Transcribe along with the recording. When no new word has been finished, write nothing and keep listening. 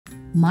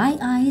My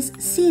eyes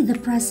see the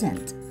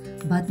present,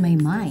 but my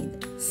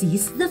mind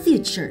sees the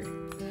future.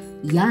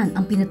 Yan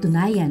ang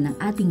pinatunayan ng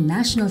ating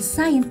national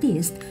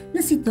scientist na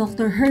si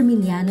Dr.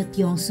 Geminiano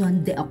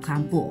de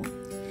Ocampo.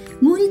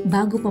 Ngunit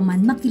bago pa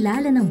man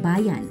makilala ng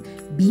bayan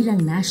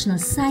bilang national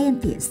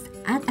scientist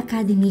at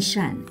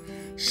academician,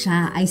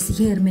 siya ay si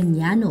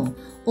Geminiano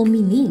o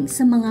meaning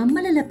sa mga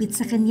malalapit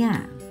sa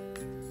kanya.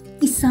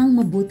 Isang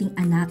mabuting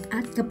anak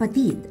at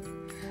kapatid,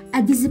 a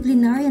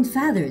disciplinarian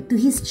father to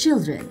his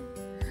children,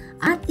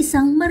 at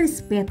isang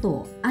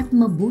marespeto at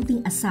mabuting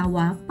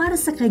asawa para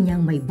sa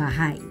kanyang may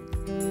bahay.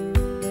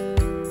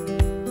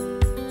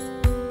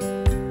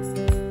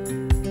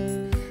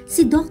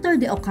 Si Dr.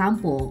 de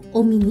Ocampo o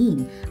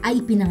Mining ay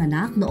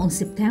ipinanganak noong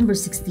September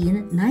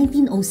 16,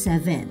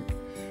 1907.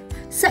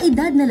 Sa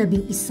edad na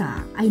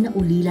 11 ay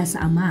naulila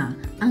sa ama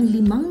ang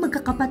 5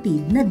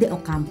 magkakapatid na de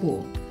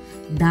Ocampo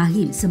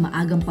dahil sa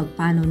maagang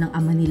pagpanaw ng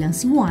ama nilang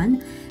si Juan,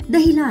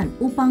 dahilan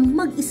upang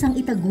mag-isang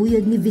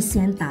itaguyod ni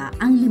Vicenta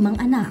ang 5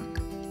 anak.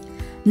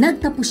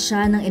 Nagtapos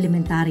siya ng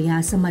elementarya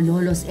sa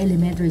Malolos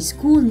Elementary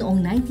School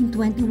noong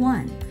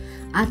 1921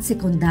 at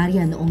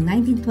sekundarya noong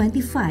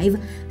 1925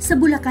 sa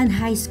Bulacan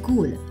High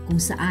School kung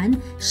saan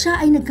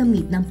siya ay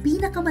nagkamit ng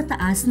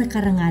pinakamataas na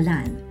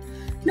karangalan.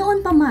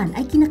 Noon pa man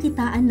ay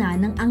kinakitaan na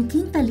ng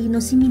angking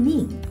talino si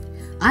Mining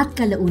at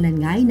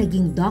kalaunan nga'y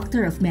naging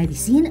Doctor of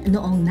Medicine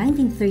noong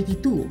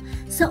 1932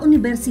 sa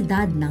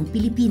Universidad ng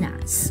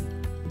Pilipinas.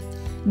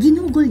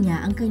 Ginugol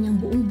niya ang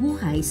kanyang buong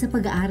buhay sa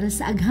pag-aaral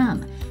sa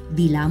agham,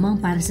 di lamang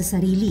para sa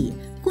sarili,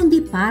 kundi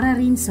para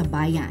rin sa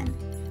bayan.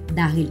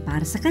 Dahil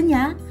para sa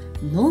kanya,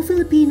 no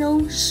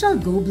Filipino shall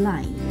go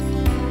blind.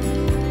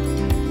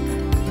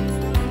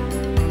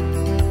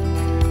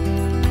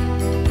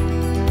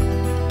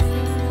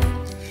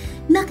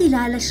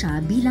 Nakilala siya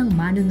bilang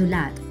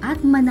manunulat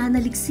at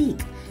mananaliksik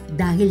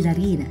dahil na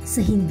rin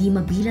sa hindi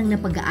mabilang na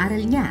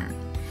pag-aaral niya.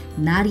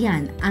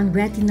 Nariyan ang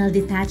Retinal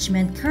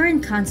Detachment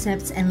Current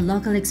Concepts and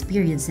Local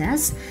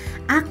Experiences,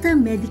 Acta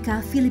Medica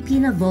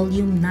Filipina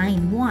Volume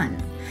 9.1,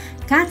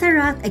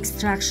 Cataract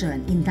Extraction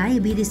in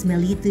Diabetes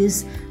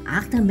Mellitus,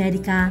 Acta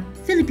Medica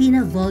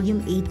Filipina Volume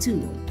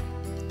 8.2,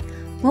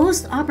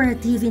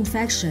 Post-Operative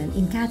Infection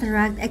in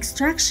Cataract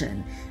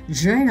Extraction,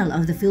 Journal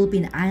of the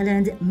Philippine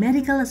Island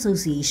Medical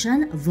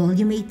Association,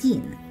 Volume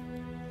 18,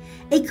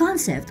 A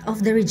Concept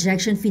of the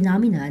Rejection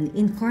Phenomenon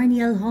in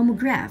Corneal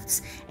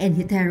Homografts and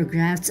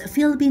Heterografts,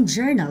 Philippine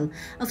Journal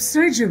of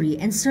Surgery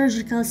and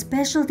Surgical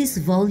Specialties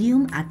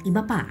Volume at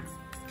iba pa.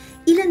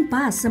 Ilan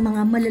pa sa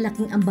mga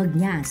malalaking ambag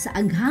niya sa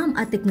agham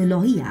at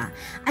teknolohiya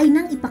ay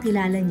nang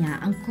ipakilala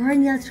niya ang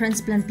corneal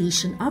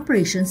transplantation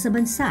operation sa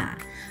bansa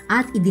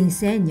at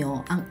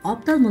idinisenyo ang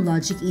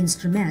ophthalmologic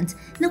instrument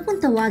na kung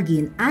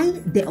tawagin ay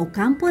the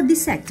Ocampo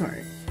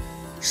dissector.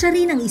 Siya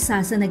rin ang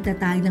isa sa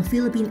nagtatag ng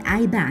Philippine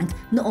Eye Bank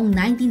noong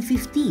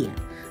 1950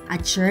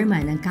 at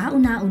chairman ng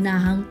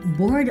kauna-unahang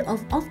Board of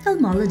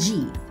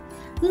Ophthalmology.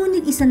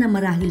 Ngunit isa na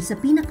marahil sa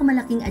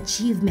pinakamalaking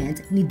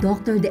achievement ni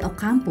Dr. de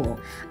Ocampo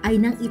ay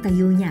nang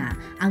itayo niya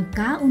ang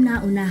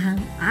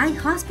kauna-unahang eye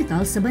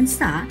hospital sa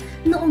bansa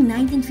noong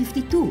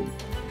 1952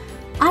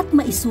 at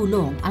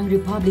maisulong ang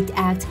Republic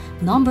Act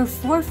No.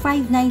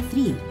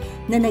 4593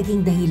 na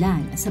naging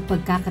dahilan sa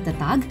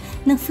pagkakatatag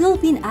ng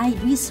Philippine Eye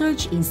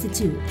Research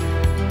Institute.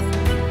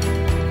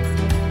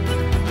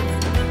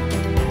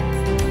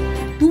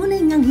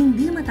 Tunay ngang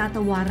hindi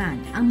matatawaran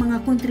ang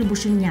mga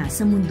kontribusyon niya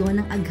sa mundo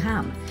ng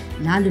agham,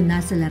 lalo na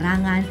sa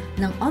larangan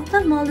ng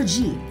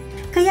ophthalmology.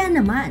 Kaya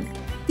naman,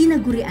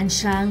 tinagurian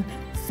siyang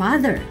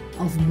Father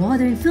of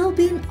Modern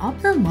Philippine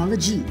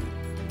Ophthalmology.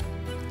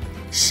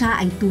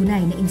 Siya ay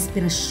tunay na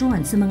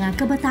inspirasyon sa mga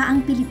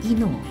kabataang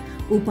Pilipino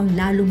upang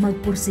lalong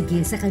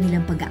magpursige sa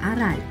kanilang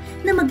pag-aaral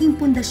na maging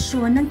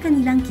pundasyon ng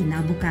kanilang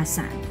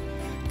kinabukasan.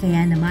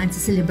 Kaya naman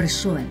sa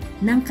selebrasyon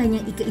ng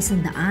kanyang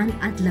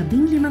ika-115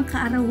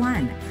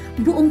 kaarawan,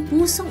 buong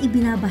pusong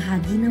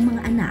ibinabahagi ng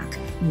mga anak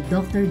ni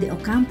Dr. de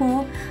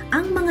Ocampo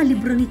ang mga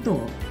libro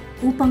nito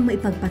upang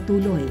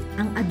maipagpatuloy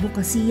ang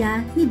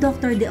advokasya ni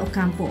Dr. de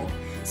Ocampo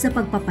sa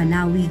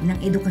pagpapalawig ng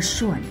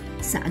edukasyon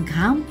sa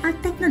agham at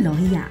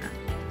teknolohiya.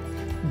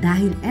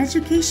 Dahil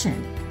education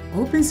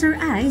opens our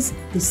eyes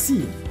to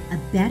see a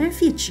better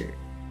future.